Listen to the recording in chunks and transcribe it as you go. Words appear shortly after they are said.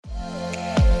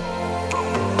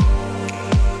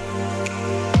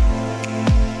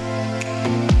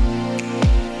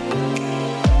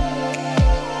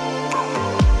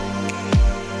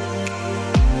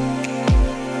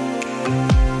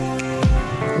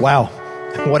Wow,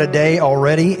 what a day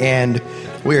already, and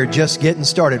we're just getting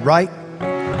started, right?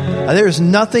 There's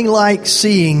nothing like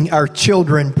seeing our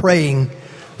children praying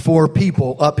for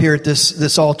people up here at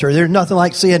this altar. There's nothing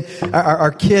like seeing our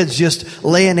kids just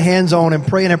laying hands on and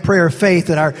praying a prayer of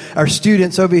faith, and our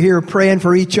students over here praying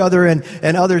for each other and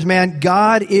others. Man,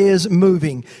 God is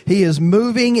moving. He is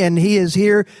moving, and He is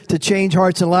here to change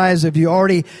hearts and lives. If you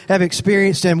already have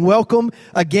experienced Him, welcome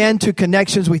again to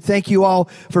Connections. We thank you all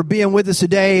for being with us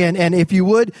today. And if you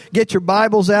would, get your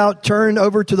Bibles out, turn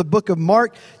over to the book of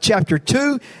Mark, chapter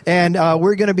 2, and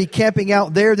we're going to be camping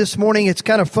out there this morning. It's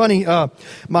kind of funny.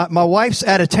 My wife's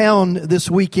out of town this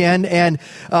weekend, and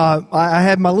I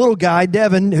had my little guy,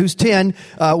 Devin, who's 10,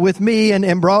 with me,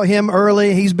 and brought him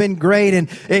early. He's been great, and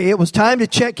it was time to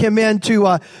check him in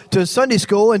to Sunday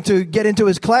school and to get into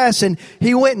his class, and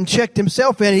he went and checked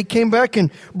himself in. He came back and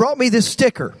brought me this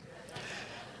sticker.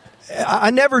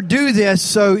 I never do this,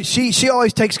 so she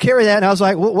always takes care of that, and I was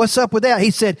like, what's up with that?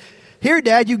 He said, "Here,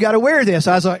 Dad, you got to wear this."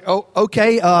 I was like, "Oh,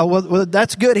 okay. Well,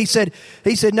 that's good." He said,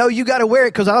 "No, you got to wear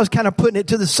it," because I was kind of putting it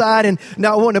to the side and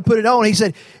not wanting to put it on. He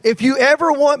said, "If you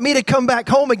ever want me to come back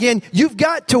home again, you've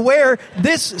got to wear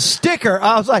this sticker."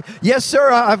 I was like, "Yes,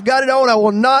 sir. I've got it on. I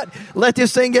will not let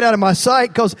this thing get out of my sight,"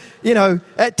 because,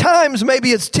 at times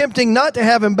maybe it's tempting not to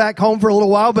have him back home for a little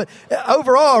while, but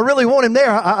overall, I really want him there.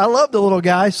 I love the little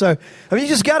guy. So, you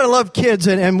just got to love kids,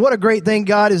 and what a great thing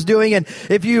God is doing. And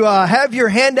if you have your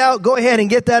handout, go ahead and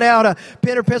get that out, a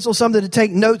pen or pencil, something to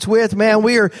take notes with. Man,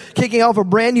 we are kicking off a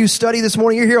brand new study this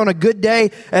morning. You're here on a good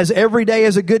day, as every day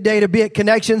is a good day to be at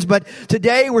Connections. But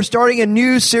today we're starting a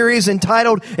new series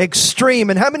entitled Extreme.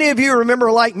 And how many of you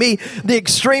remember, like me, the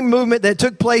extreme movement that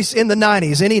took place in the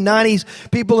 90s? Any 90s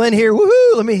people in here?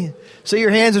 Woohoo! Let me see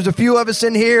your hands. There's a few of us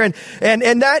in here, and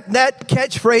that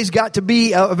catchphrase got to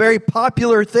be a very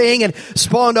popular thing and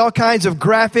spawned all kinds of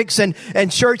graphics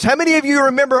and shirts. How many of you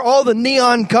remember all the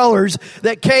neon colors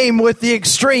that came with the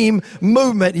extreme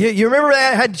movement? You remember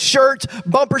that? It had shirts,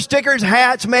 bumper stickers,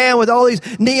 hats, man, with all these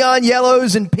neon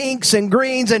yellows and pinks and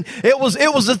greens, and it was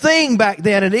the thing back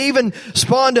then. It even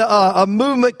spawned a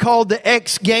movement called the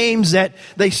X Games that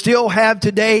they still have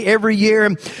today every year.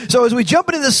 And so as we jump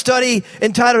into this study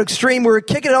entitled Extreme, we're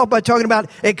kicking it off by talking about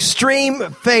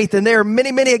extreme faith. And there are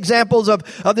many, many examples of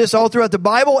this all throughout the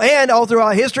Bible and all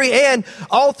throughout history and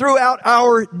all throughout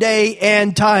our day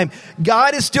and time.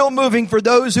 God is still moving for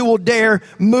those who will dare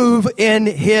move in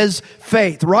His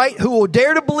faith, right? Who will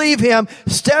dare to believe Him,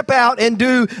 step out and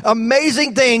do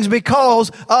amazing things because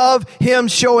of Him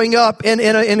showing up in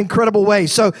an incredible way.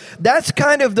 So that's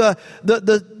kind of the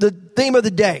theme of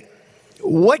the day.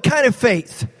 What kind of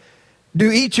faith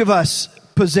do each of us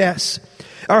possess?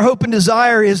 Our hope and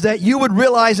desire is that you would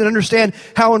realize and understand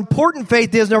how important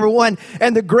faith is, number one,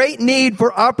 and the great need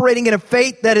for operating in a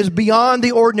faith that is beyond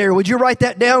the ordinary. Would you write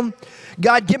that down?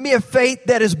 God, give me a faith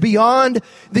that is beyond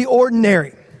the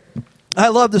ordinary. I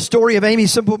love the story of Amy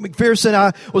Semple McPherson.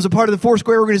 I was a part of the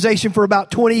Foursquare organization for about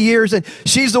 20 years, and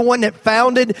she's the one that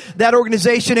founded that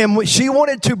organization, and she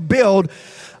wanted to build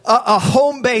a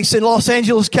home base in Los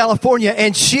Angeles, California,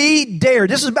 and she dared.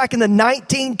 This is back in the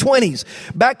 1920s,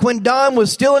 back when Don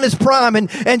was still in his prime,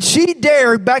 and she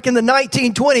dared back in the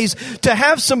 1920s to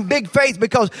have some big faith,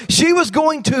 because she was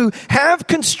going to have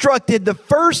constructed the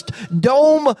first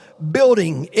dome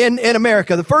building in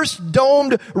America, the first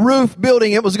domed roof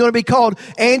building. It was going to be called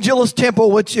Angelus Temple,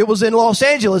 which it was in Los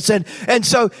Angeles, and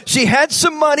so she had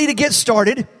some money to get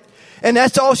started. And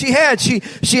that's all she had. She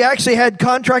actually had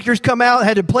contractors come out,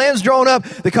 had the plans drawn up.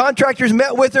 The contractors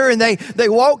met with her, and they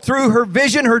walked through her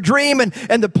vision, her dream,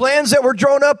 and the plans that were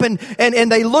drawn up, and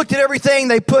they looked at everything.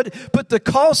 They put the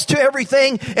cost to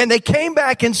everything, and they came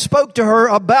back and spoke to her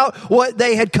about what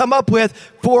they had come up with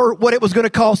for what it was going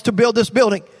to cost to build this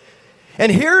building.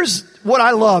 And here's what I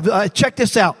love. Check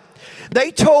this out. They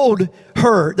told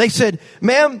her, they said,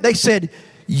 "Ma'am," they said,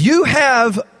 "you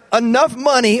have enough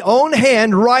money on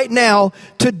hand right now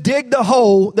to dig the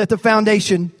hole that the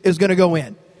foundation is going to go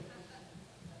in.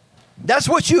 That's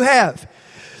what you have.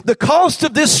 The cost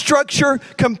of this structure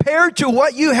compared to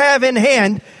what you have in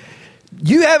hand,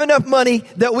 you have enough money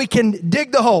that we can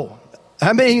dig the hole."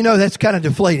 How many of you know that's kind of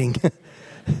deflating?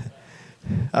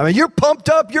 I mean, you're pumped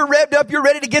up, you're revved up, you're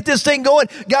ready to get this thing going.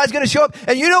 God's going to show up.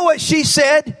 And you know what she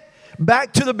said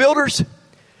back to the builders?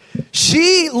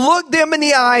 She looked them in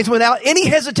the eyes without any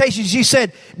hesitation. She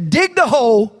said, "Dig the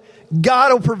hole,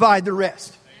 God will provide the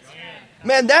rest."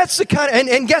 Man, that's the kind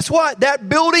of, and guess what? That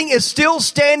building is still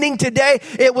standing today.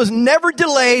 It was never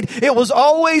delayed. It was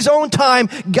always on time.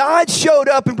 God showed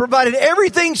up and provided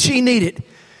everything she needed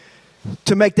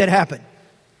to make that happen.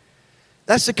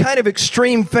 That's the kind of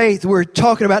extreme faith we're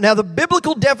talking about. Now, the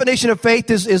biblical definition of faith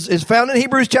is found in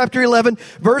Hebrews chapter 11,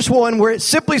 verse 1, where it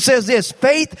simply says this: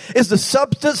 faith is the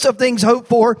substance of things hoped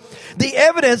for, the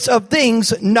evidence of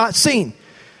things not seen.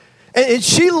 And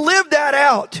she lived that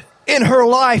out in her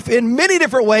life in many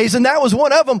different ways, and that was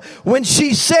one of them when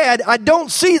she said, I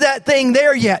don't see that thing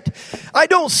there yet. I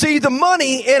don't see the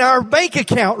money in our bank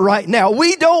account right now.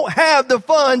 We don't have the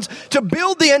funds to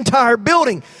build the entire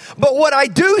building. But what I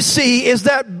do see is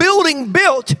that building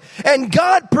built and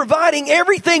God providing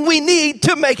everything we need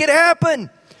to make it happen.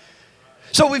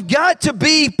 So we've got to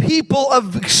be people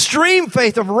of extreme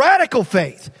faith, of radical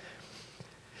faith,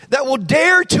 that will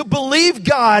dare to believe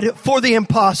God for the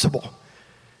impossible.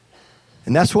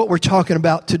 And that's what we're talking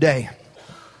about today.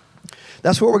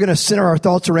 That's what we're going to center our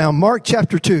thoughts around. Mark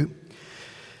chapter 2.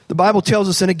 The Bible tells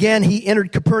us, and again, he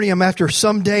entered Capernaum after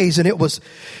some days, and it was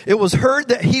heard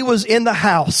that he was in the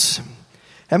house.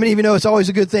 How many of you know it's always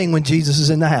a good thing when Jesus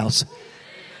is in the house?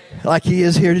 Like he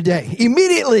is here today.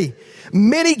 Immediately,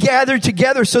 many gathered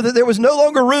together so that there was no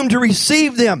longer room to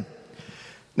receive them.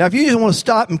 Now, if you just want to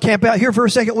stop and camp out here for a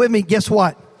second with me, guess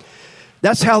what?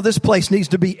 That's how this place needs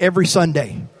to be every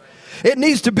Sunday. It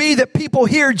needs to be that people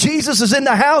hear Jesus is in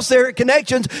the house there at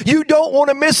Connections. You don't want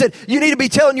to miss it. You need to be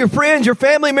telling your friends, your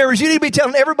family members. You need to be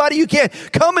telling everybody you can.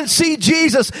 Come and see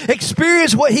Jesus.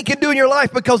 Experience what he can do in your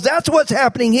life, because that's what's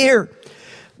happening here.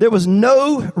 There was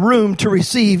no room to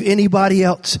receive anybody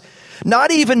else. Not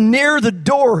even near the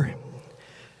door,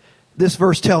 this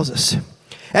verse tells us.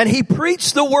 And he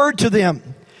preached the word to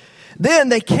them. Then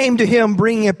they came to him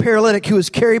bringing a paralytic who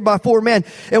was carried by 4 men.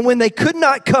 And when they could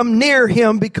not come near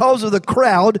him because of the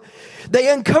crowd, they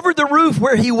uncovered the roof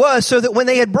where he was, so that when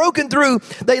they had broken through,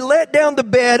 they let down the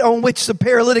bed on which the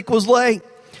paralytic was laying.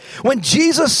 When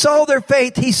Jesus saw their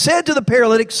faith, he said to the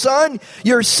paralytic, Son,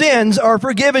 your sins are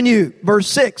forgiven you. Verse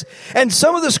 6. And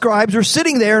some of the scribes were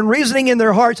sitting there and reasoning in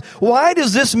their hearts, why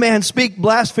does this man speak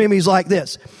blasphemies like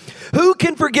this? Who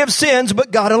can forgive sins but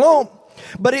God alone?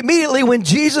 But immediately when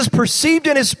Jesus perceived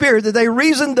in his spirit that they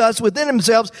reasoned thus within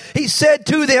themselves, he said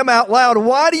to them out loud,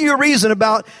 why do you reason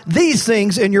about these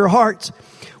things in your hearts?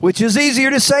 Which is easier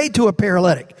to say to a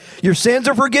paralytic, your sins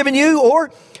are forgiven you,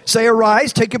 or say,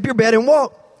 arise, take up your bed and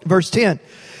walk. Verse 10.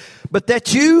 But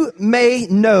that you may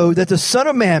know that the Son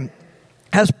of Man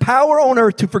has power on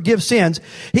earth to forgive sins,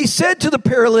 he said to the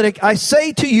paralytic, I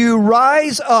say to you,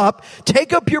 rise up,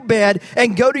 take up your bed,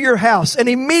 and go to your house. And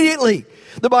immediately,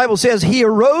 the Bible says, he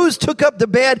arose, took up the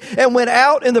bed, and went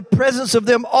out in the presence of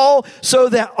them all, so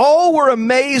that all were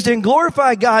amazed and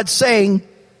glorified God, saying,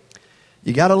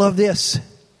 you got to love this.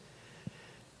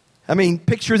 I mean,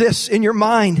 picture this in your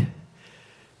mind.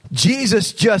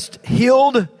 Jesus just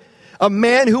healed a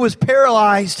man who was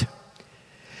paralyzed.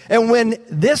 And when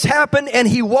this happened and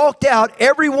he walked out,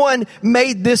 everyone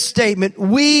made this statement: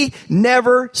 we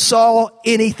never saw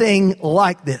anything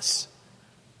like this.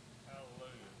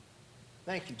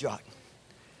 Thank you, John.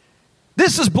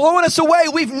 This is blowing us away.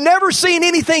 We've never seen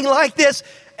anything like this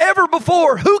ever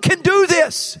before. Who can do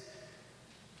this?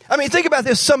 I mean, think about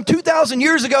this. Some 2,000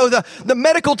 years ago, the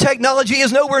medical technology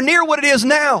is nowhere near what it is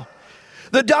now.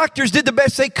 The doctors did the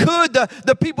best they could.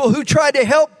 The people who tried to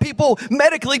help people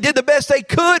medically did the best they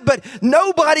could, but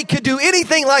nobody could do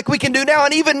anything like we can do now.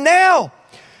 And even now,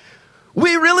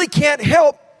 we really can't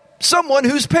help someone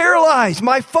who's paralyzed.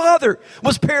 My father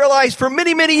was paralyzed for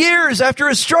many, many years after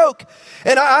a stroke.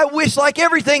 And I wish, like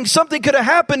everything, something could have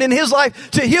happened in his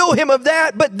life to heal him of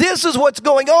that. But this is what's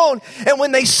going on. And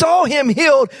when they saw him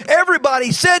healed,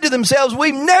 everybody said to themselves,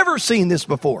 we've never seen this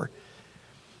before.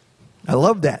 I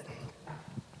love that.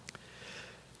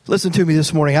 Listen to me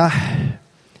this morning. I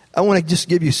want to just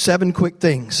give you 7 quick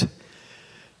things.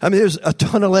 I mean, there's a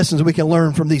ton of lessons we can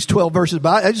learn from these 12 verses,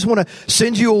 but I just want to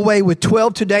send you away with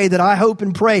 12 today that I hope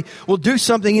and pray will do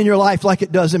something in your life like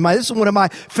it does in mine. This is one of my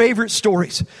favorite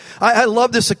stories. I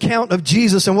love this account of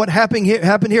Jesus and what happened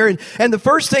here. And the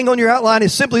first thing on your outline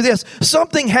is simply this: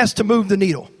 something has to move the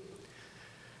needle.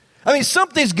 I mean,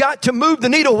 something's got to move the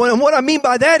needle. And what I mean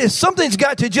by that is something's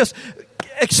got to just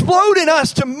explode in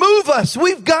us to move us.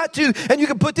 We've got to, and you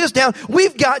can put this down,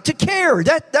 we've got to care.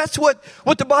 That's what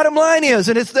the bottom line is,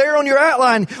 and it's there on your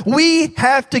outline. We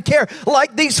have to care,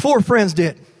 like these 4 friends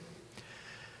did.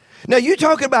 Now, you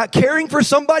talking about caring for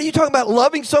somebody, you talking about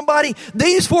loving somebody.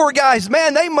 These 4 guys,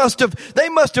 man, they must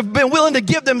have been willing to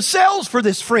give themselves for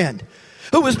this friend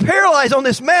who was paralyzed on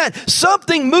this mat.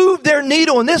 Something moved their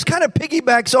needle, and this kind of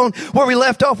piggybacks on where we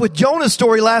left off with Jonah's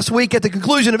story last week at the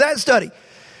conclusion of that study.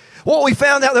 What we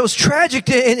found out that was tragic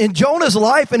in Jonah's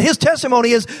life and his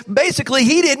testimony is basically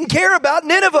he didn't care about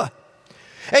Nineveh.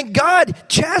 And God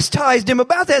chastised him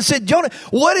about that and said, Jonah,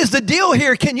 what is the deal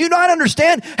here? Can you not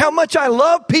understand how much I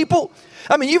love people?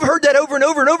 I mean, you've heard that over and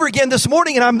over and over again this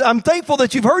morning, and I'm thankful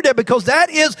that you've heard that, because that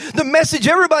is the message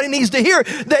everybody needs to hear,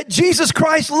 that Jesus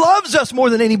Christ loves us more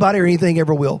than anybody or anything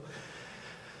ever will.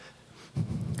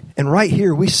 And right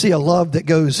here, we see a love that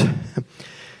goes,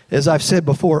 as I've said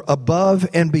before, above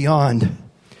and beyond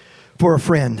for a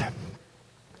friend.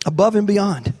 Above and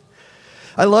beyond.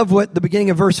 I love what the beginning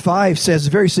of verse 5 says,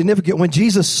 very significant. When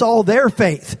Jesus saw their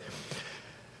faith.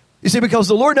 You see, because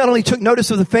the Lord not only took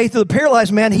notice of the faith of the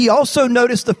paralyzed man, he also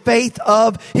noticed the faith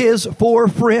of his 4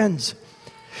 friends.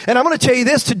 And I'm going to tell you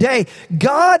this today.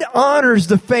 God honors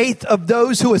the faith of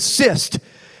those who assist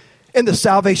in the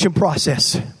salvation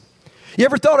process. You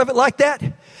ever thought of it like that?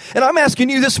 And I'm asking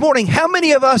you this morning, how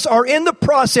many of us are in the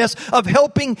process of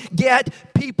helping get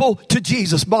people to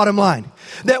Jesus, bottom line?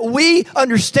 That we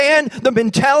understand the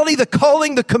mentality, the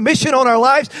calling, the commission on our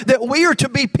lives, that we are to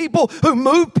be people who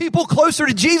move people closer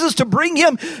to Jesus, to bring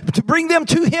them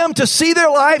to Him, to see their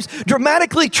lives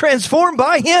dramatically transformed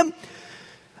by Him.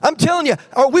 I'm telling you,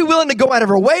 are we willing to go out of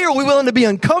our way? Are we willing to be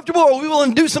uncomfortable? Are we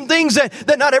willing to do some things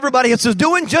that not everybody else is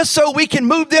doing just so we can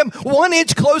move them 1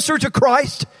 inch closer to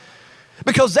Christ?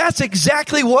 Because that's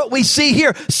exactly what we see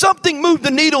here. Something moved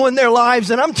the needle in their lives.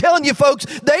 And I'm telling you, folks,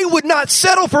 they would not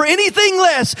settle for anything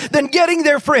less than getting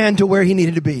their friend to where he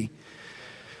needed to be.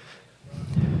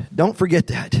 Don't forget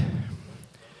that.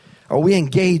 Are we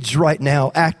engaged right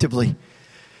now actively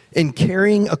in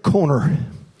carrying a corner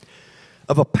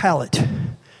of a pallet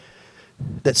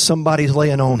that somebody's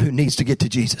laying on who needs to get to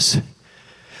Jesus?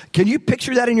 Can you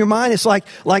picture that in your mind? It's like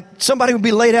somebody would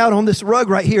be laid out on this rug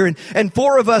right here, and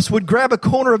 4 of us would grab a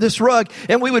corner of this rug,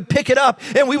 and we would pick it up,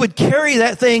 and we would carry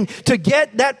that thing to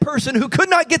get that person who could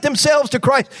not get themselves to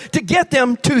Christ, to get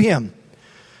them to Him.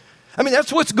 I mean,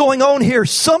 that's what's going on here.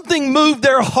 Something moved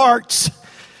their hearts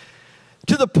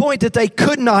to the point that they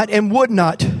could not and would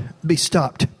not be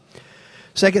stopped.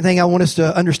 Second thing I want us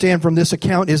to understand from this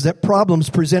account is that problems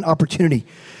present opportunity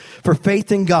for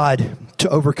faith in God to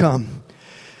overcome.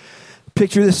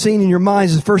 Picture this scene in your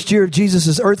minds. The first year of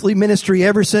Jesus' earthly ministry,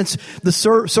 ever since the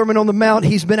Sermon on the Mount,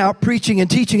 he's been out preaching and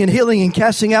teaching and healing and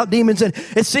casting out demons. And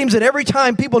it seems that every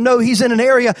time people know he's in an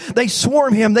area, they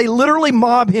swarm him. They literally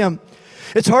mob him.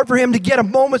 It's hard for him to get a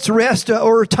moment's rest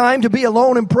or time to be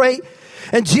alone and pray.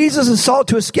 And Jesus has sought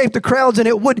to escape the crowds, and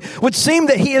it would seem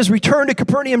that he has returned to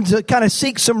Capernaum to kind of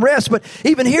seek some rest. But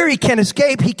even here, he can't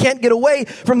escape. He can't get away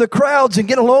from the crowds and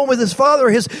get alone with his Father.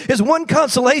 His one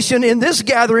consolation in this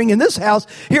gathering, in this house,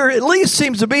 here at least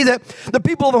seems to be that the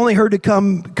people have only heard to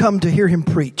come to hear him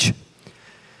preach.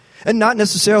 And not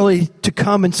necessarily to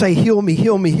come and say, heal me,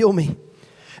 heal me, heal me.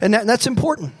 And that's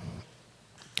important.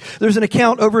 There's an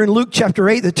account over in Luke chapter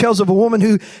 8 that tells of a woman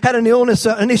who had an illness,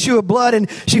 an issue of blood, and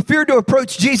she feared to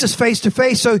approach Jesus face to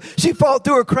face. So she fought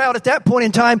through a crowd at that point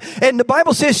in time. And the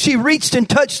Bible says she reached and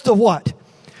touched the what?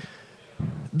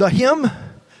 The hymn,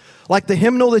 like the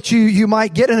hymnal that you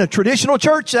might get in a traditional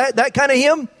church, that kind of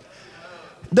hymn.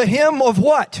 The hem of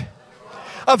what?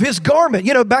 Of his garment.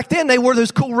 You know, back then they wore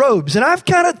those cool robes. And I've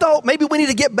kind of thought maybe we need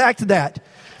to get back to that.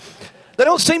 They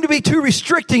don't seem to be too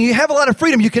restricting. You have a lot of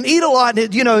freedom. You can eat a lot,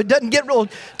 and it doesn't get real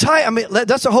tight. I mean,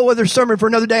 that's a whole other sermon for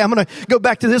another day. I'm going to go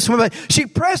back to this one. But she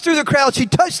pressed through the crowd. She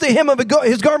touched the hem of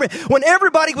his garment when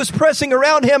everybody was pressing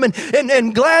around him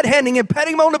and glad-handing and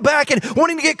patting him on the back and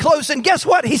wanting to get close. And guess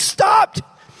what? He stopped.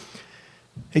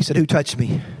 He said, "Who touched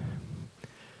me?"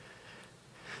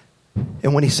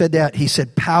 And when he said that, he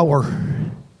said, "Power."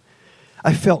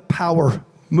 I felt power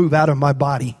move out of my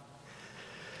body.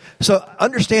 So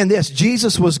understand this,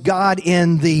 Jesus was God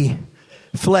in the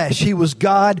flesh. He was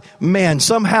God, man.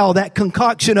 Somehow that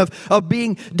concoction of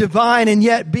being divine and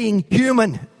yet being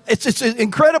human. It's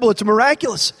incredible. It's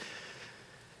miraculous.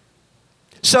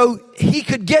 So he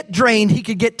could get drained. He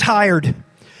could get tired.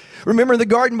 Remember in the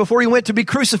garden before he went to be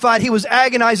crucified, he was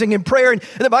agonizing in prayer. And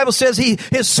the Bible says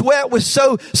his sweat was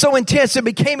so intense it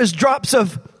became as drops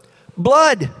of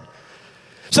blood.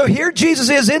 So here Jesus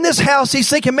is in this house. He's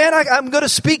thinking, man, I'm going to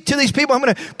speak to these people. I'm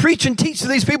going to preach and teach to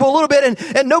these people a little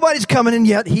bit. And nobody's coming. And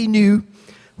yet he knew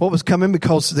what was coming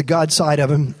because the God side of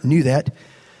him knew that.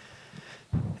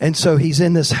 And so he's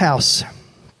in this house.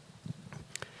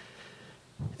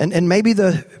 And maybe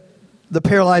the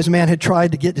paralyzed man had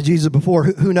tried to get to Jesus before.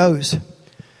 Who knows?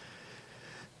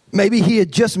 Maybe he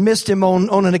had just missed him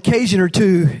on an occasion or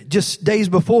two just days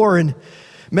before. And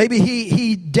maybe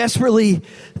he desperately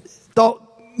thought,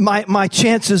 my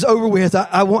chance is over with.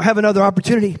 I won't have another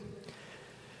opportunity.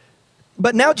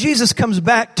 But now Jesus comes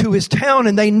back to his town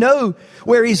and they know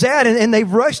where he's at, and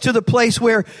they've rushed to the place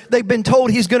where they've been told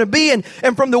he's going to be.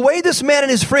 And from the way this man and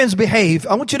his friends behave,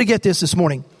 I want you to get this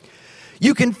morning.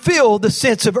 You can feel the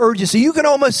sense of urgency. You can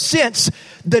almost sense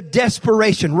the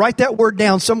desperation. Write that word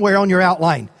down somewhere on your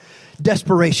outline.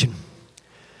 Desperation.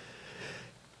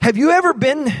 Have you ever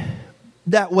been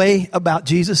that way about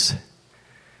Jesus?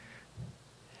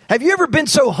 Have you ever been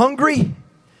so hungry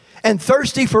and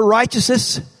thirsty for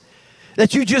righteousness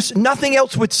that you just, nothing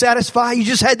else would satisfy? You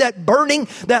just had that burning,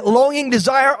 that longing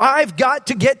desire. I've got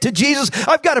to get to Jesus.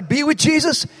 I've got to be with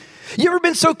Jesus. You ever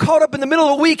been so caught up in the middle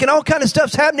of the week and all kind of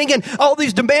stuff's happening and all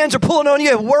these demands are pulling on you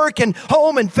at work and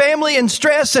home and family and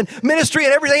stress and ministry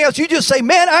and everything else? You just say,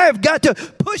 man, I have got to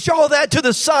push all that to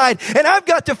the side, and I've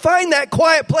got to find that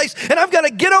quiet place, and I've got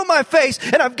to get on my face,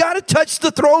 and I've got to touch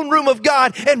the throne room of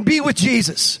God and be with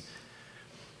Jesus.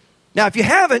 Now, if you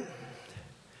haven't,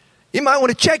 you might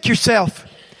want to check yourself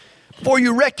before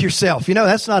you wreck yourself. You know,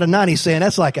 that's not a 90s saying.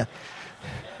 That's like a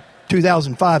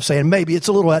 2005 saying. Maybe it's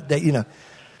a little outdated, you know.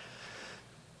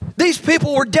 These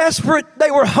people were desperate. They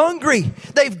were hungry.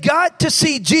 They've got to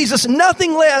see Jesus.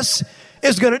 Nothing less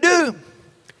is going to do.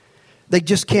 They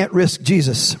just can't risk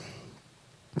Jesus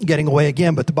getting away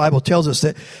again. But the Bible tells us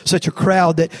that such a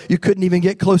crowd that you couldn't even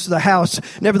get close to the house,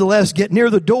 nevertheless, get near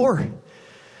the door.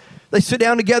 They sit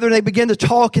down together and they begin to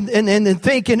talk and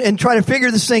think and try to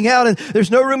figure this thing out. And there's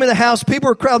no room in the house.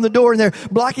 People are crowding the door and they're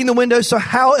blocking the windows. So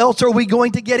how else are we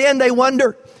going to get in? They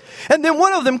wonder. And then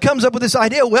one of them comes up with this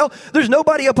idea. Well, there's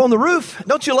nobody up on the roof.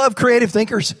 Don't you love creative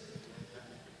thinkers?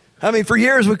 I mean, for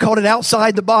years we called it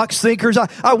outside the box thinkers.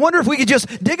 I wonder if we could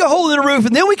just dig a hole in the roof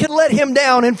and then we could let him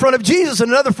down in front of Jesus.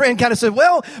 And another friend kind of said,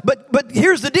 well, but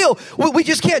here's the deal. We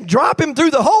just can't drop him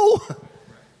through the hole.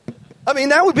 I mean,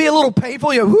 that would be a little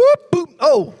painful. You know, whoop, boop.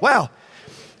 Oh, wow.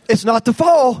 It's not the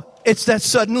fall. It's that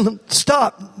sudden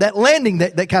stop, that landing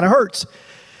that kind of hurts.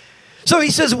 So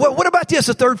he says, well, what about this?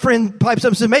 A third friend pipes up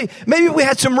and says, maybe if we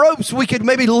had some ropes, we could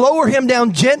maybe lower him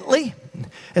down gently.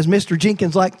 As Mr.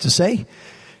 Jenkins likes to say,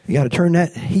 you got to turn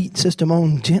that heat system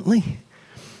on gently.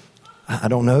 I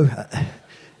don't know.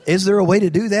 Is there a way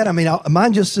to do that? I mean,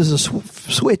 mine just is a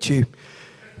switch.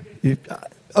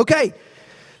 Okay.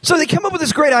 So they come up with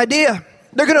this great idea.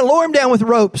 They're going to lower him down with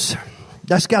ropes.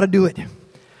 That's got to do it.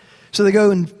 So they go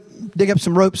and dig up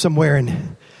some ropes somewhere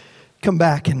and come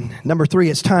back. And number 3,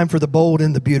 it's time for the bold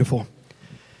and the beautiful.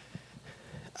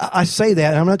 I say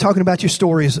that. I'm not talking about your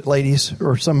stories, ladies,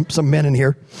 or some men in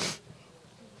here.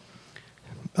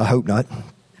 I hope not.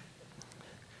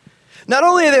 Not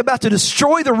only are they about to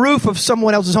destroy the roof of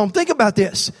someone else's home, think about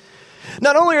this.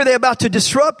 Not only are they about to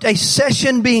disrupt a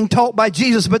session being taught by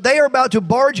Jesus, but they are about to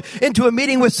barge into a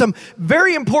meeting with some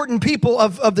very important people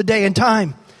of the day and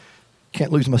time.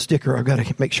 Can't lose my sticker. I've got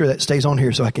to make sure that stays on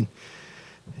here so I can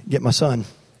get my son.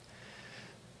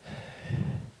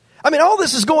 I mean, all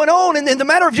this is going on, and in the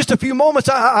matter of just a few moments,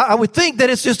 I would think that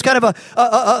it's just kind of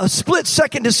a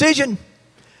split-second decision.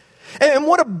 And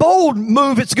what a bold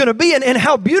move it's going to be, and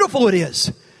how beautiful it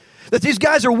is that these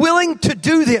guys are willing to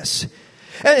do this.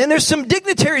 And there's some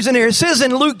dignitaries in there. It says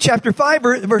in Luke chapter 5,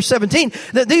 verse 17,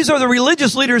 that these are the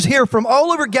religious leaders here from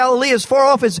all over Galilee, as far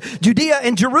off as Judea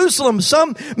and Jerusalem.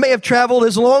 Some may have traveled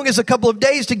as long as a couple of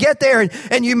days to get there.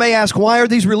 And you may ask, why are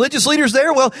these religious leaders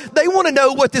there? Well, they want to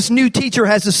know what this new teacher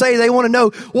has to say. They want to know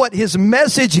what his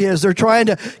message is. They're trying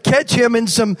to catch him in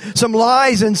some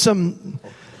lies and some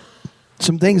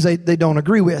things they don't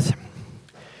agree with.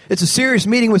 It's a serious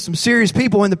meeting with some serious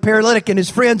people, and the paralytic and his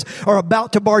friends are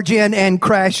about to barge in and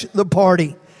crash the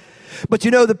party. But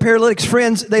you know, the paralytic's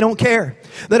friends, they don't care.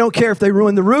 They don't care if they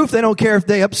ruin the roof. They don't care if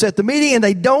they upset the meeting, and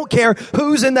they don't care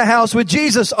who's in the house with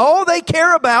Jesus. All they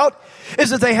care about is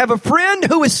that they have a friend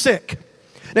who is sick.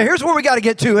 Now, here's where we got to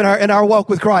get to in our walk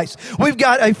with Christ. We've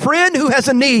got a friend who has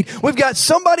a need. We've got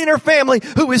somebody in our family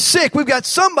who is sick. We've got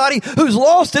somebody who's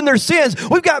lost in their sins.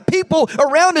 We've got people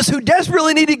around us who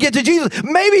desperately need to get to Jesus.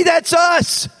 Maybe that's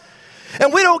us.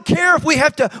 And we don't care if we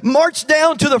have to march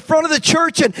down to the front of the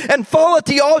church and fall at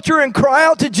the altar and cry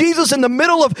out to Jesus in the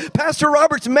middle of Pastor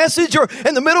Robert's message, or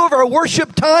in the middle of our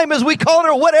worship time, as we call it,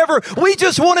 or whatever. We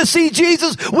just want to see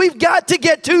Jesus. We've got to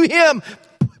get to him.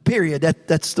 Period.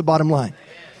 That's the bottom line.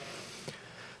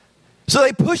 So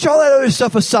they push all that other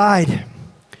stuff aside,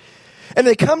 and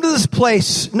they come to this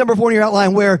place, number 4 in your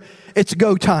outline, where it's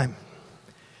go time.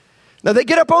 Now they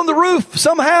get up on the roof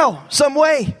somehow, some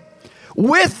way,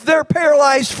 with their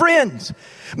paralyzed friends.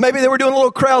 Maybe they were doing a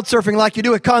little crowd surfing like you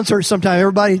do at concerts sometime.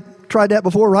 Everybody tried that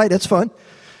before, right? That's fun.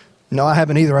 No, I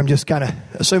haven't either. I'm just kind of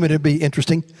assuming it'd be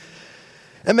interesting.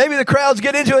 And maybe the crowds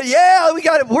get into it. Yeah, we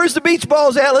got it. Where's the beach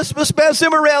balls at? Let's bounce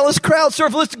them around. Let's crowd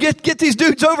surf. Let's get these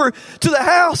dudes over to the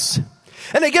house.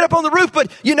 And they get up on the roof.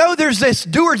 But you know, there's this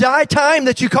do or die time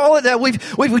that you call it that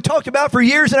we've talked about for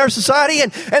years in our society.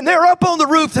 And they're up on the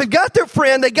roof. They've got their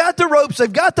friend. They got the ropes.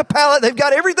 They've got the pallet. They've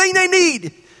got everything they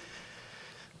need.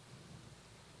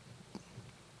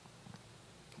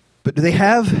 But do they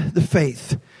have the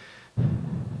faith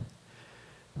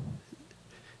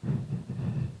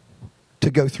to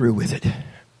go through with it?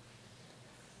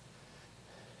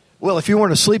 Well, if you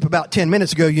weren't asleep about 10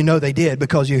 minutes ago, you know they did,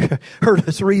 because you heard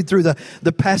us read through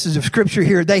the passage of Scripture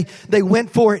here. They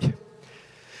went for it.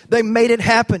 They made it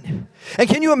happen. And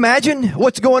can you imagine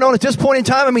what's going on at this point in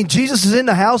time? I mean, Jesus is in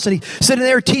the house and he's sitting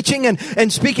there teaching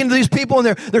and speaking to these people,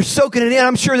 and they're soaking it in.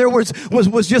 I'm sure there was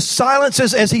just silence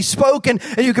as he spoke, and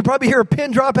you could probably hear a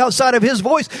pin drop outside of his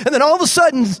voice. And then all of a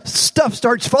sudden, stuff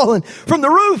starts falling from the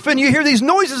roof, and you hear these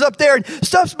noises up there, and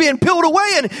stuff's being peeled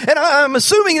away. And I'm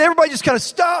assuming that everybody just kind of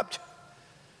stopped.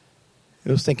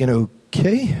 I was thinking,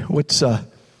 okay, what's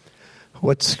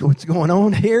going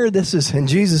on here? And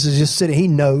Jesus is just sitting. He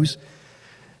knows.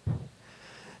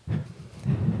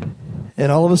 And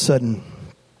all of a sudden,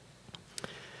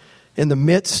 in the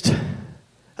midst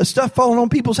of stuff falling on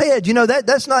people's heads, you know,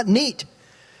 that's not neat.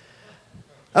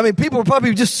 I mean, people are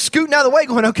probably just scooting out of the way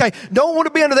going, okay, don't want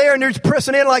to be under there, and they're just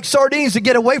pressing in like sardines to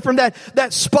get away from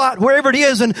that spot, wherever it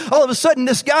is. And all of a sudden,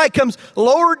 this guy comes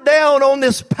lowered down on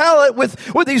this pallet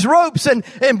with these ropes and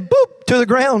boop, to the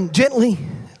ground gently.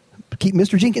 Keep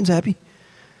Mr. Jenkins happy.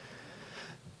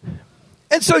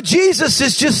 And so Jesus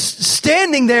is just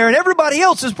standing there, and everybody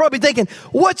else is probably thinking,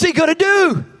 what's he going to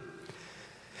do?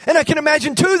 And I can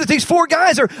imagine, too, that these four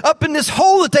guys are up in this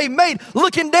hole that they've made,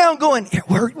 looking down, going,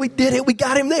 we did it. We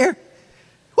got him there.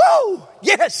 Whoa,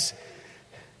 yes.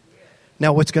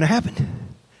 Now what's going to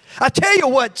happen? I tell you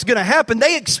what's going to happen.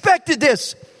 They expected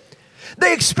this.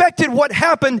 They expected what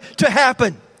happened to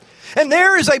happen. And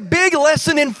there is a big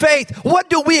lesson in faith. What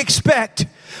do we expect?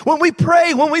 When we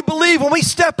pray, when we believe, when we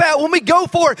step out, when we go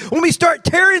for it, when we start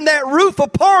tearing that roof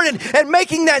apart and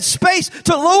making that space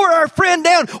to lower our friend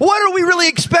down, what are we really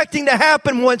expecting to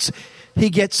happen once he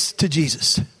gets to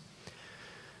Jesus?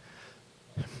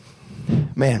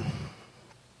 Man,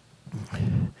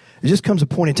 it just comes a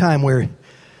point in time where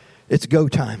it's go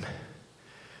time.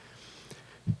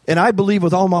 And I believe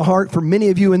with all my heart, for many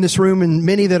of you in this room and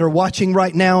many that are watching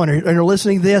right now and are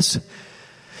listening to this,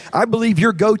 I believe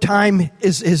your go time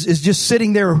is just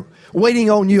sitting there waiting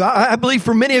on you. I believe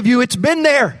for many of you, it's been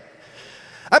there.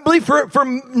 I believe for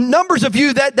numbers of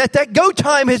you that go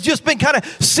time has just been kind of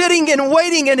sitting and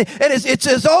waiting, and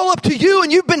it's all up to you,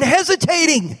 and you've been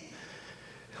hesitating.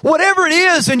 Whatever it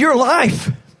is in your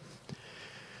life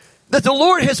that the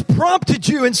Lord has prompted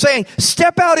you and saying,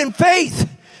 step out in faith.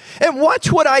 And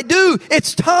watch what I do.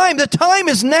 It's time. The time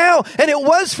is now. And it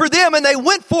was for them. And they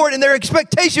went for it. And their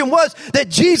expectation was that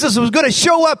Jesus was going to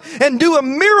show up and do a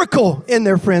miracle in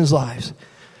their friends' lives.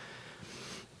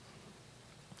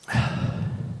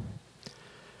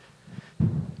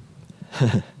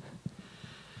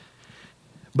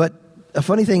 But a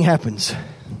funny thing happens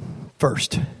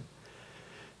first.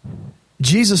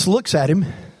 Jesus looks at him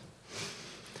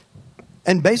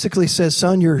and basically says,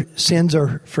 son, your sins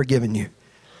are forgiven you.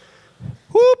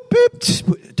 Whoop,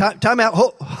 time out.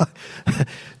 Hold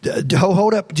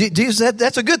up. Jesus,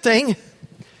 that's a good thing.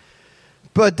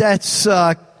 But that's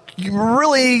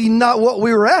really not what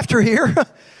we were after here.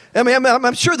 I mean,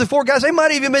 I'm sure the four guys, they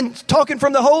might have even been talking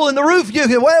from the hole in the roof. You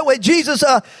go, wait, Jesus,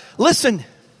 listen.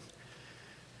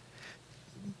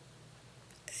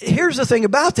 Here's the thing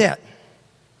about that.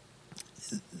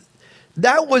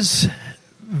 That was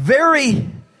very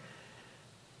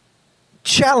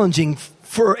challenging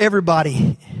for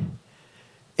everybody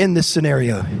in this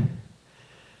scenario.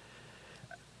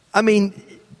 I mean,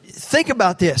 think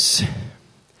about this.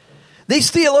 These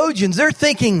theologians, they're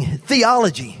thinking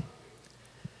theology.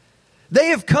 They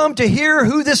have come to hear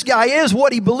who this guy is,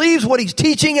 what he believes, what he's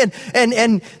teaching,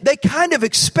 and they kind of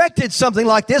expected something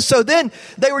like this. So then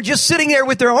they were just sitting there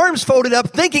with their arms folded up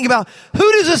thinking about,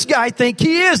 who does this guy think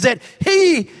he is that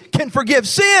he can forgive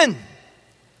sin?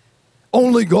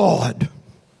 Only God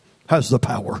has the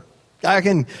power. I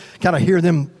can kind of hear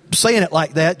them saying it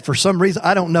like that for some reason.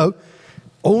 I don't know.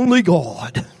 Only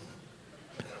God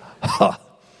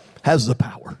has the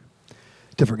power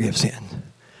to forgive sin.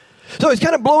 So he's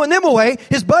kind of blowing them away.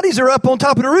 His buddies are up on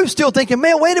top of the roof still thinking,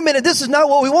 man, wait a minute, this is not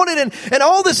what we wanted, and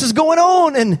all this is going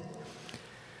on. And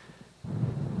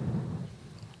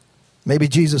maybe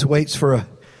Jesus waits for a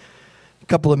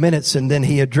couple of minutes, and then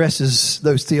he addresses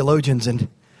those theologians, and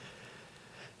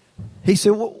he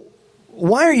said, well,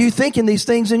 why are you thinking these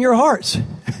things in your hearts?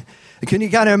 Can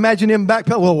you kind of imagine him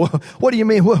backpedal? Well, what do you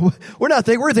mean? We're not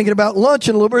thinking. We're thinking about lunch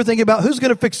and a little bit. We're thinking about who's going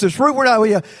to fix this roof. We're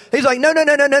not. He's like,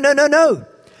 no.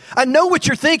 I know what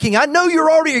you're thinking. I know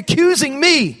you're already accusing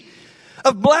me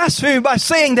of blasphemy by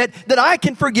saying that I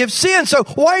can forgive sin. So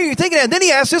why are you thinking that? And then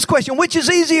he asks this question, which is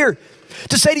easier?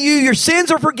 To say to you, your sins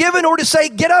are forgiven, or to say,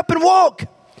 get up and walk?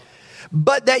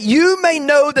 But that you may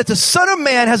know that the Son of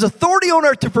Man has authority on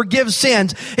earth to forgive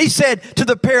sins. He said to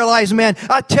the paralyzed man,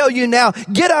 I tell you now,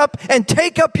 get up and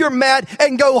take up your mat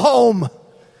and go home.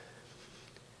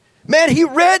 Man, he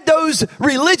read those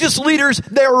religious leaders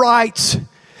their rights.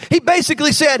 He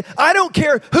basically said, I don't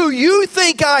care who you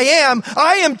think I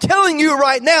am telling you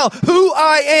right now who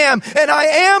I am. And I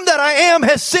am that I am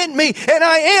has sent me. And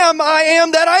I am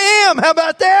that I am. How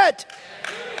about that?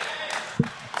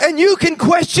 And you can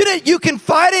question it, you can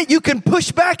fight it, you can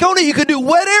push back on it, you can do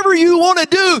whatever you want to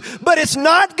do, but it's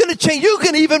not going to change. You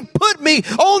can even put me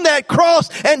on that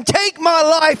cross and take my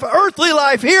life, earthly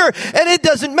life here, and it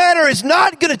doesn't matter. It's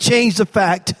not going to change the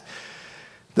fact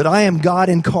that I am God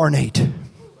incarnate.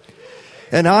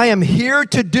 And I am here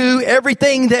to do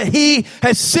everything that He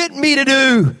has sent me to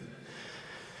do.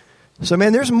 So,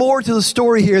 man, there's more to the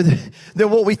story here than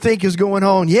what we think is going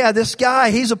on. Yeah, this guy,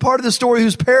 he's a part of the story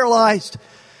who's paralyzed.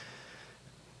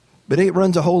 But it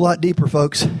runs a whole lot deeper,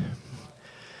 folks.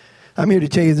 I'm here to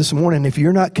tell you this morning, if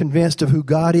you're not convinced of who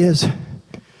God is,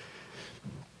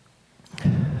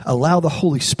 allow the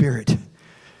Holy Spirit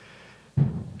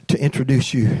to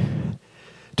introduce you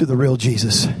to the real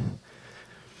Jesus.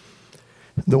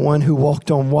 The one who walked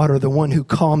on water, the one who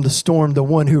calmed the storm, the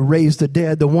one who raised the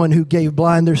dead, the one who gave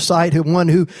blind their sight, the one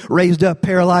who raised up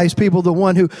paralyzed people, the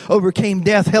one who overcame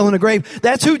death, hell, and the grave.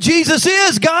 That's who Jesus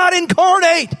is, God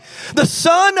incarnate, the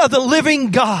Son of the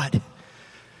living God,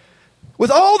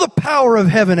 with all the power of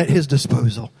heaven at His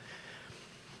disposal.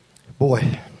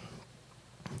 Boy.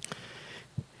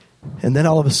 And then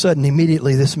all of a sudden,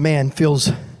 immediately, this man feels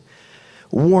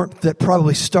warmth that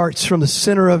probably starts from the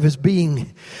center of his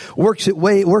being, works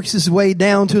his way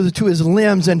down to his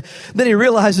limbs, and then he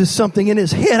realizes something in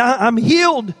his head. I'm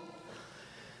healed.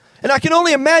 And I can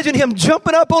only imagine him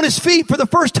jumping up on his feet for the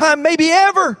first time maybe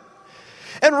ever,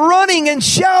 and running and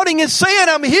shouting and saying,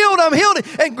 I'm healed,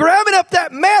 and grabbing up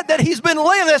that mat that he's been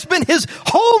laying, that's been his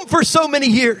home for so many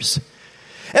years,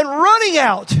 and running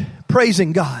out,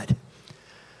 praising God.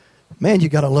 Man, you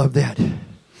got to love that.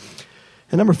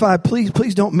 And number 5,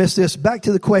 please don't miss this. Back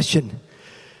to the question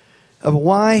of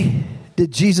why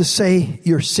did Jesus say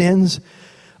your sins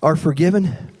are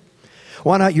forgiven?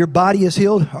 Why not your body is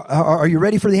healed? Are you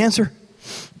ready for the answer?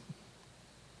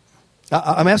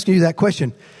 I'm asking you that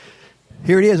question.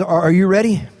 Here it is. Are you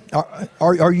ready?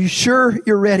 Are you sure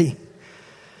you're ready?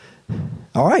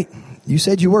 All right. You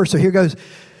said you were, so here goes.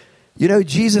 You know,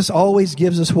 Jesus always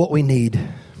gives us what we need,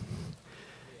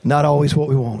 not always what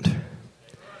we want.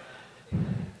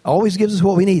 Always gives us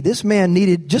what we need. This man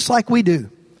needed, just like we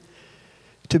do,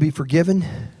 to be forgiven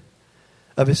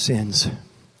of his sins.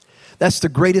 That's the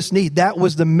greatest need. That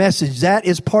was the message. That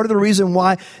is part of the reason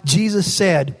why Jesus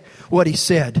said what He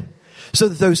said. So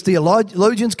that those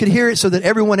theologians could hear it, so that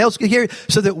everyone else could hear it,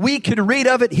 so that we could read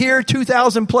of it here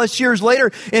 2,000 plus years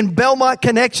later in Belmont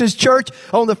Connections Church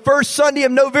on the first Sunday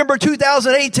of November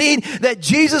 2018, that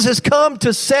Jesus has come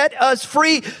to set us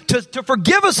free, to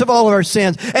forgive us of all of our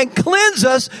sins and cleanse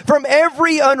us from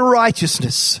every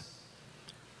unrighteousness.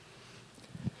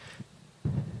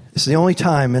 It's the only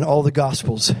time in all the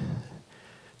Gospels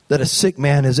that a sick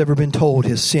man has ever been told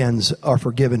his sins are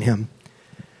forgiven him.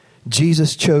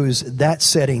 Jesus chose that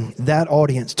setting, that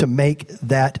audience, to make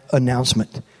that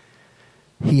announcement.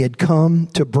 He had come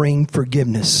to bring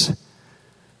forgiveness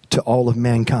to all of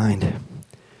mankind.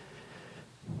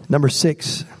 Number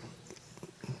 6,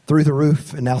 through the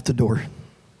roof and out the door.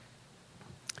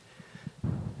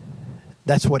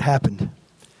 That's what happened.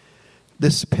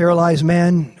 This paralyzed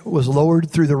man was lowered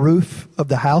through the roof of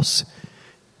the house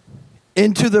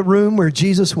into the room where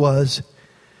Jesus was.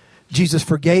 Jesus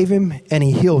forgave him and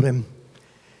He healed him.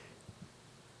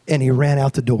 And he ran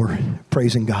out the door,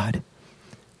 praising God.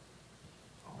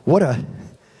 What a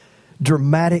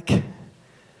dramatic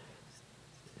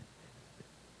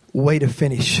way to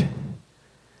finish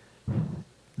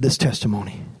this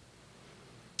testimony.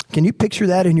 Can you picture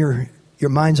that in your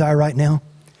mind's eye right now?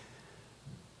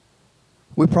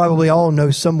 We probably all know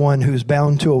someone who's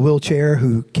bound to a wheelchair,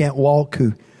 who can't walk,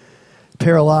 who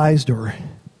paralyzed or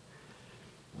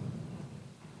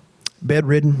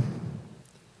bedridden.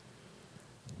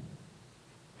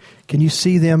 Can you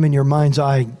see them in your mind's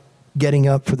eye getting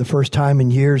up for the first time in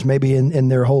years, maybe in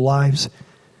their whole lives,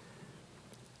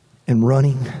 and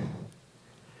running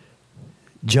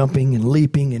jumping and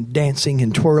leaping and dancing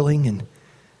and twirling and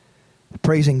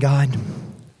praising God.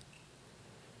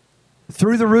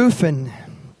 Through the roof and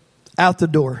out the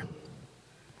door.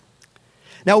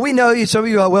 Now we know, some of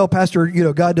you are, well, Pastor,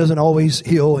 God doesn't always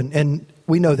heal, and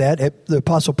we know that. The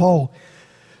Apostle Paul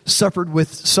suffered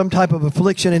with some type of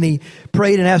affliction, and he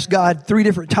prayed and asked God 3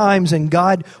 different times, and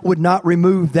God would not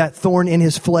remove that thorn in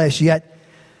his flesh, yet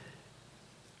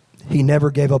he never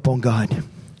gave up on God.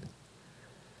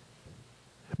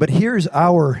 But here's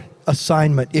our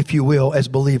assignment, if you will, as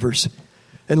believers.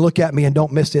 And look at me and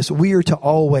don't miss this. We are to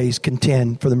always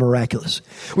contend for the miraculous.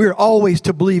 We are always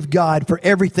to believe God for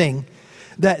everything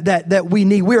that we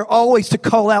need. We are always to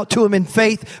call out to Him in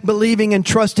faith, believing and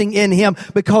trusting in Him,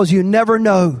 because you never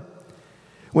know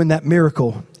when that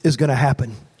miracle is going to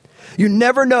happen. You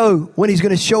never know when He's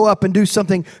going to show up and do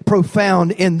something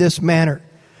profound in this manner.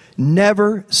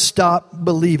 Never stop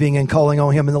believing and calling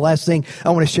on Him. And the last thing I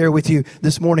want to share with you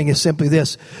this morning is simply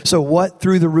this. So what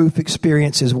through the roof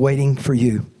experience is waiting for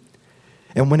you?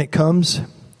 And when it comes,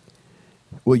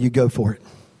 will you go for it?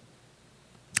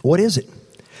 What is it?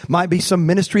 Might be some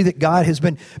ministry that God has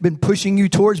been pushing you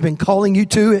towards, been calling you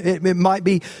to. It might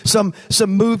be some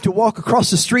move to walk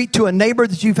across the street to a neighbor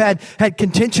that you've had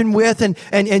contention with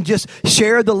and just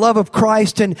share the love of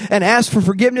Christ and ask for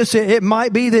forgiveness. It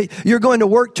might be that you're going to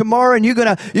work tomorrow and you're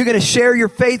going to share your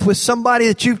faith with somebody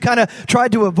that you've kind of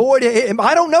tried to avoid.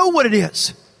 I don't know what it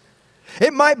is.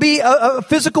 It might be a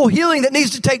physical healing that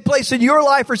needs to take place in your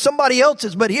life or somebody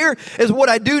else's. But here is what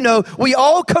I do know. We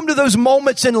all come to those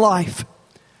moments in life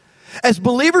as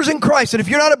believers in Christ. And if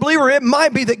you're not a believer, it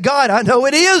might be that God, I know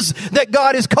it is, that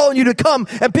God is calling you to come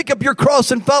and pick up your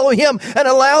cross and follow Him and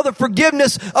allow the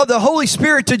forgiveness of the Holy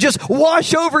Spirit to just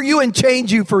wash over you and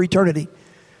change you for eternity.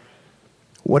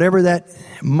 Whatever that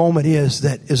moment is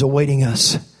that is awaiting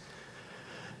us,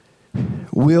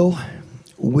 will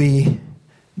we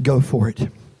go for it?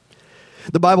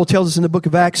 The Bible tells us in the book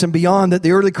of Acts and beyond that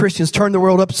the early Christians turned the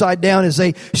world upside down as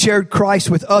they shared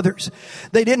Christ with others.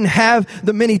 They didn't have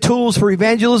the many tools for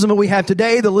evangelism that we have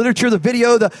today, the literature, the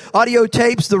video, the audio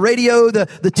tapes, the radio, the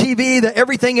TV, the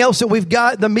everything else that we've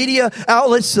got, the media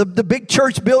outlets, the big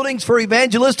church buildings for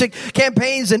evangelistic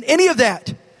campaigns and any of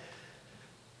that.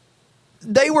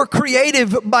 They were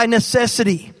creative by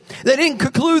necessity. They didn't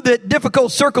conclude that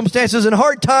difficult circumstances and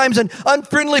hard times and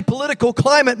unfriendly political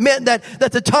climate meant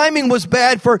that the timing was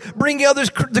bad for bringing others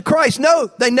to Christ. No,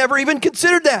 they never even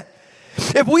considered that.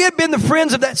 If we had been the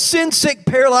friends of that sin-sick,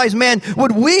 paralyzed man,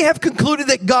 would we have concluded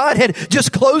that God had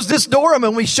just closed this door? I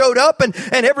mean, we showed up and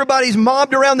everybody's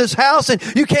mobbed around this house and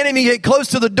you can't even get close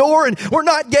to the door and we're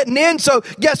not getting in. So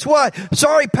guess what?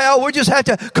 Sorry, pal, we'll just have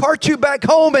to cart you back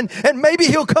home and maybe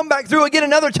He'll come back through again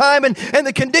another time and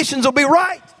the conditions will be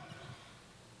right.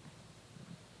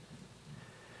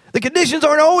 The conditions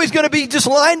aren't always going to be just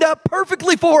lined up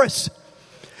perfectly for us.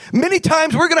 Many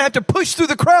times we're going to have to push through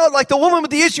the crowd like the woman with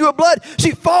the issue of blood.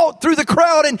 She fought through the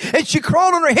crowd and she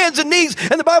crawled on her hands and knees.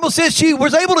 And the Bible says she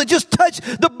was able to just touch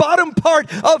the bottom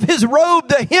part of His robe,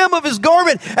 the hem of His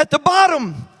garment at the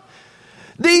bottom.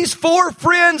 These 4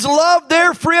 friends loved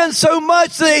their friend so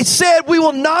much they said, we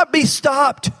will not be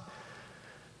stopped.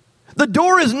 The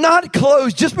door is not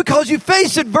closed. Just because you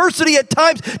face adversity at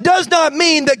times does not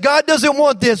mean that God doesn't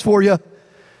want this for you.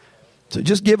 So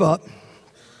just give up.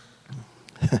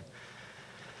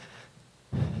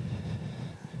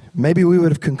 Maybe we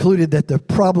would have concluded that the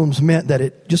problems meant that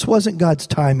it just wasn't God's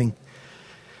timing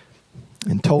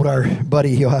and told our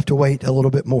buddy he'll have to wait a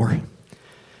little bit more.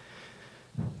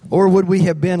 Or would we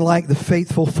have been like the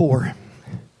faithful 4?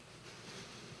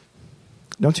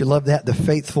 Don't you love that? The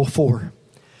faithful 4.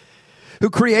 Who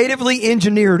creatively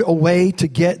engineered a way to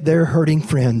get their hurting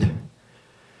friend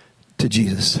to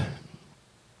Jesus.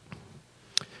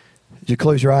 As you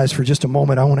close your eyes for just a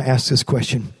moment, I want to ask this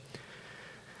question.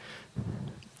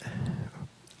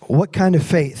 What kind of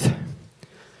faith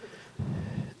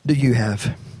do you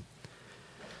have?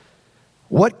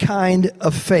 What kind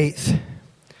of faith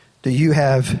do you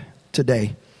have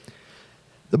today?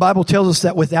 The Bible tells us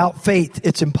that without faith,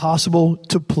 it's impossible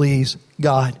to please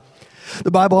God.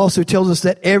 The Bible also tells us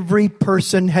that every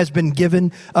person has been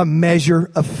given a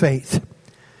measure of faith.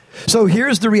 So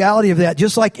here's the reality of that.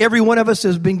 Just like every one of us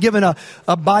has been given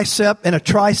a bicep and a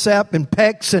tricep and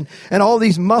pecs and all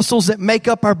these muscles that make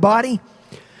up our body,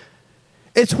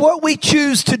 it's what we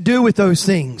choose to do with those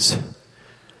things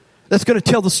that's going to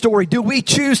tell the story. Do we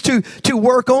choose to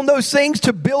work on those things,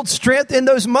 to build strength in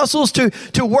those muscles,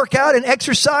 to work out and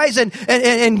exercise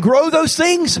and grow those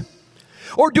things?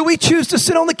 Or do we choose to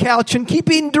sit on the couch and keep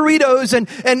eating Doritos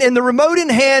and the remote in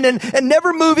hand and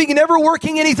never moving, never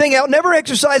working anything out, never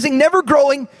exercising, never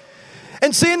growing,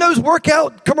 and seeing those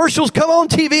workout commercials come on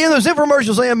TV and those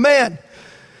infomercials saying, man,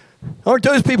 aren't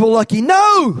those people lucky?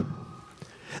 No,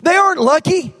 they aren't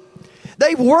lucky.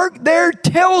 They've worked their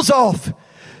tails off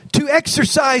to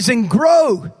exercise and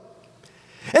grow.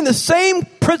 And the same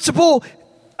principle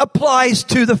applies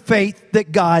to the faith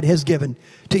that God has given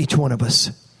to each one of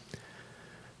us.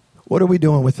 What are we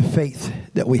doing with the faith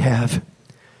that we have?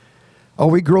 Are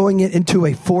we growing it into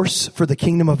a force for the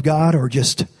kingdom of God, or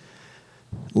just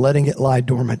letting it lie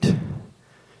dormant?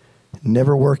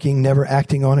 Never working, never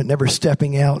acting on it, never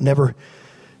stepping out, never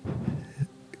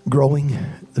growing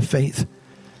the faith.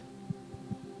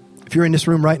 If you're in this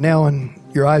room right now and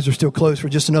your eyes are still closed for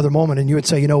just another moment, and you would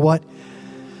say, you know what?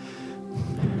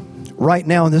 Right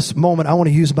now in this moment, I want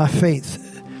to use my faith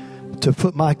to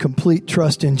put my complete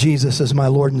trust in Jesus as my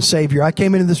Lord and Savior. I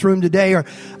came into this room today, or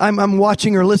I'm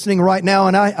watching or listening right now,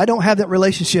 and I don't have that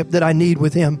relationship that I need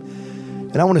with Him.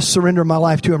 And I want to surrender my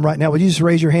life to Him right now. Would you just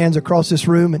raise your hands across this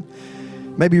room? And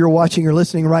maybe you're watching or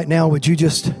listening right now. Would you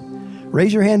just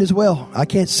raise your hand as well? I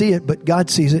can't see it, but God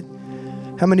sees it.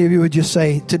 How many of you would just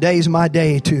say, today's my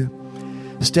day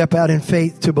to step out in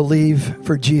faith to believe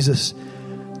for Jesus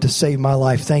to save my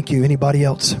life? Thank you. Anybody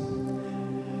else?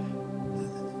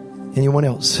 Anyone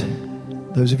else?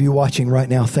 Those of you watching right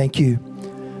now, thank you.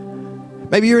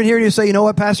 Maybe you're in here and you say, you know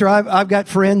what, Pastor, I've got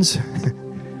friends.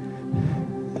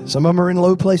 Some of them are in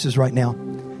low places right now.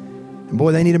 And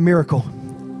boy, they need a miracle.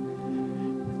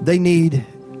 They need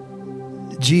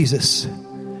Jesus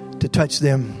to touch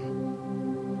them.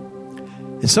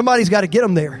 And somebody's got to get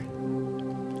them there.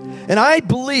 And I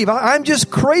believe, I'm just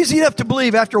crazy enough to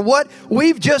believe after what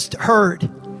we've just heard,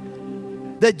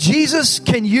 that Jesus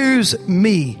can use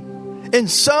me in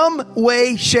some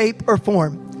way, shape, or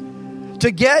form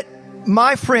to get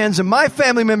my friends and my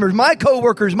family members, my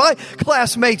coworkers, my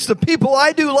classmates, the people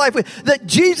I do life with, that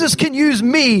Jesus can use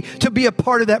me to be a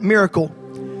part of that miracle.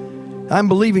 I'm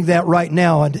believing that right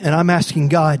now, and I'm asking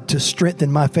God to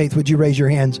strengthen my faith. Would you raise your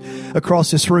hands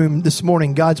across this room this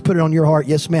morning? God's put it on your heart.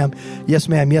 Yes, ma'am. Yes,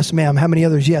 ma'am. Yes, ma'am. How many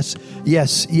others? Yes,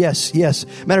 yes, yes, yes.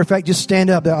 Matter of fact, just stand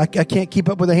up. I can't keep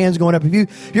up with the hands going up.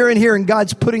 If you're in here and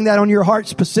God's putting that on your heart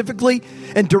specifically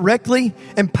and directly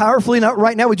and powerfully, not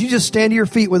right now, would you just stand to your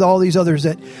feet with all these others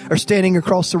that are standing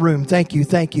across the room? Thank you.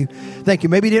 Thank you. Thank you.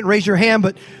 Maybe you didn't raise your hand,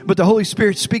 but the Holy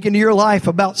Spirit's speaking to your life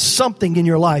about something in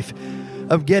your life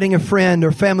of getting a friend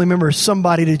or family member or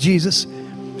somebody to Jesus.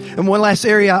 And one last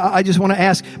area I just want to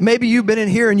ask, maybe you've been in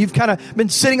here and you've kind of been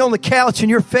sitting on the couch and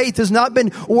your faith has not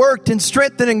been worked and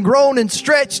strengthened and grown and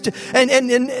stretched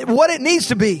and what it needs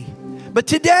to be. But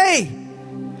today,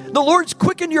 the Lord's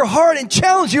quickened your heart and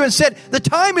challenged you and said, the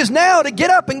time is now to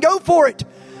get up and go for it.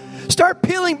 Start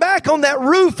peeling back on that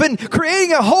roof and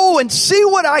creating a hole and see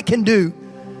what I can do.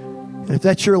 And if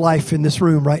that's your life in this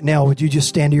room right now, would you just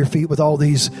stand to your feet with all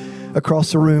these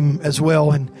across the room as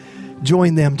well and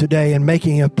join them today in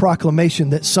making a proclamation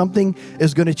that something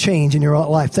is going to change in your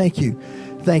life? Thank you.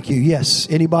 Thank you. Yes.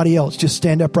 Anybody else? Just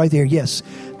stand up right there. Yes.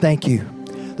 Thank you.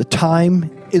 The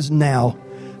time is now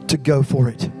to go for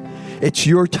it. It's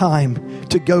your time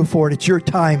to go for it. It's your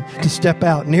time to step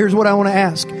out. And here's what I want to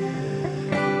ask.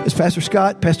 Is Pastor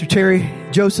Scott, Pastor Terry,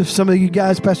 Joseph, some of you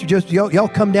guys, Pastor Joseph, y'all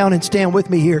come down and stand with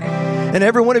me here. And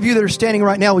every one of you that are standing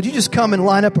right now, would you just come and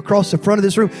line up across the front of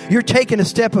this room? You're taking a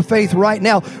step of faith right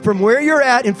now. From where you're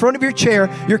at, in front of your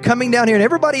chair, you're coming down here. And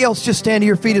everybody else, just stand to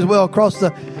your feet as well across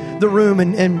the room.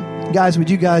 And guys, would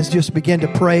you guys just begin to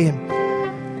pray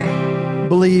and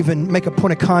believe and make a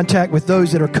point of contact with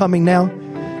those that are coming now?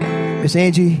 Miss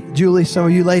Angie, Julie, some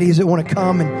of you ladies that want to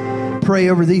come and pray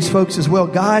over these folks as well.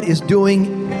 God is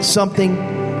doing something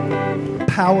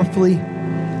powerfully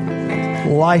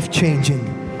life-changing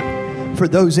for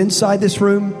those inside this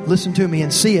room. Listen to me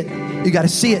and see it. You got to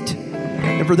see it.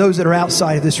 And for those that are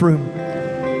outside of this room,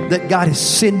 that God is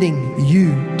sending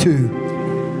you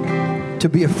to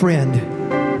be a friend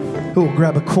who will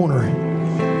grab a corner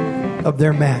of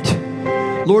their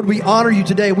mat. Lord, we honor you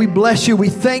today. We bless you. We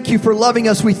thank you for loving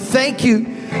us. We thank you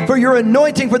for your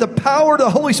anointing, for the power of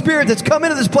the Holy Spirit that's come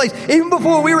into this place. Even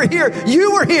before we were here,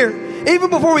 you were here.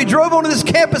 Even before we drove onto this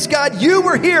campus, God, you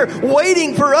were here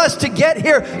waiting for us to get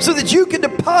here so that you could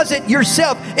deposit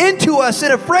yourself into us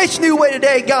in a fresh new way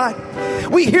today, God.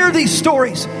 We hear these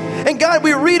stories. And God,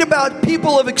 we read about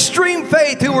people of extreme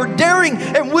faith who were daring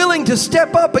and willing to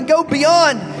step up and go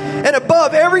beyond and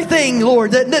above everything,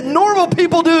 Lord, that normal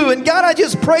people do. And God, I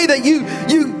just pray that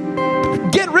you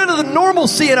Get rid of the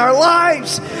normalcy in our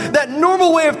lives, that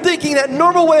normal way of thinking, that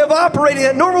normal way of operating,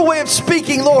 that normal way of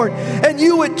speaking, Lord. And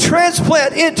you would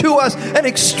transplant into us an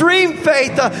extreme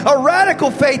faith, a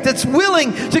radical faith that's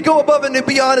willing to go above and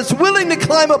beyond. It's willing to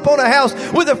climb up on a house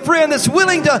with a friend. That's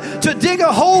willing to dig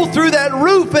a hole through that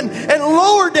roof and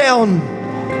lower down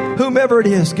whomever it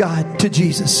is, God, to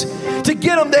Jesus. To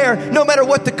get them there no matter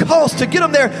what the cost, to get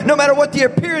them there no matter what the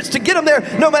appearance, to get them there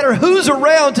no matter who's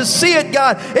around to see it,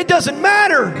 God. It doesn't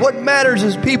matter. What matters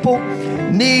is people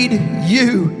need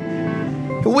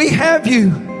you. We have you.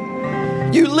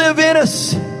 You live in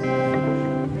us.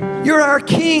 You're our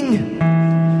King.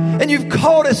 And you've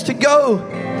called us to go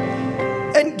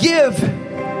and give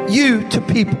you to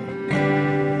people.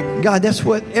 God, that's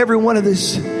what every one of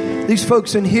these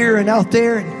folks in here and out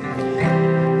there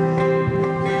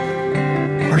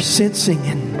are sensing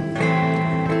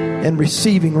and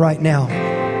receiving right now.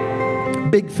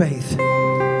 Big faith,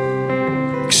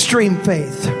 extreme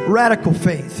faith, radical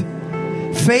faith,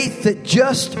 faith that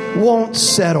just won't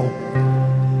settle,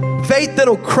 faith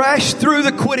that'll crash through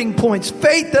the quitting points,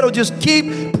 faith that'll just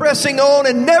keep pressing on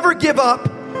and never give up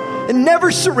and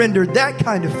never surrender. That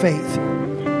kind of faith.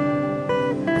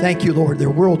 Thank you, Lord. They're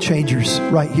world changers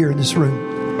right here in this room.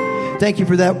 Thank you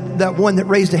for that one that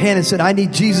raised a hand and said, I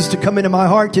need Jesus to come into my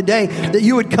heart today, that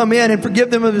you would come in and forgive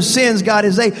them of their sins, God,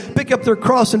 as they pick up their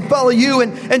cross and follow you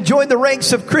and join the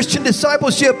ranks of Christian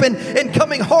discipleship and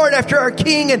coming hard after our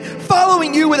King and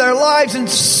following you with our lives and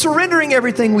surrendering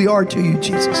everything we are to you,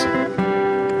 Jesus.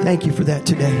 Thank you for that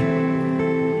today.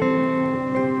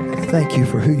 Thank you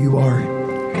for who you are,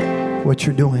 what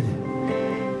you're doing.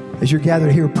 As you're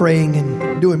gathered here praying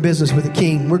and doing business with the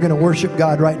King, we're going to worship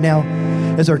God right now.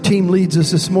 As our team leads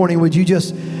us this morning, would you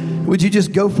just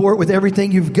go for it with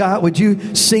everything you've got? Would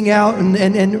you sing out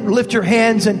and lift your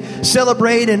hands and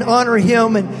celebrate and honor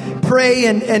Him and pray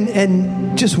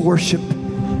and just worship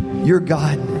your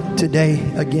God today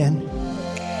again?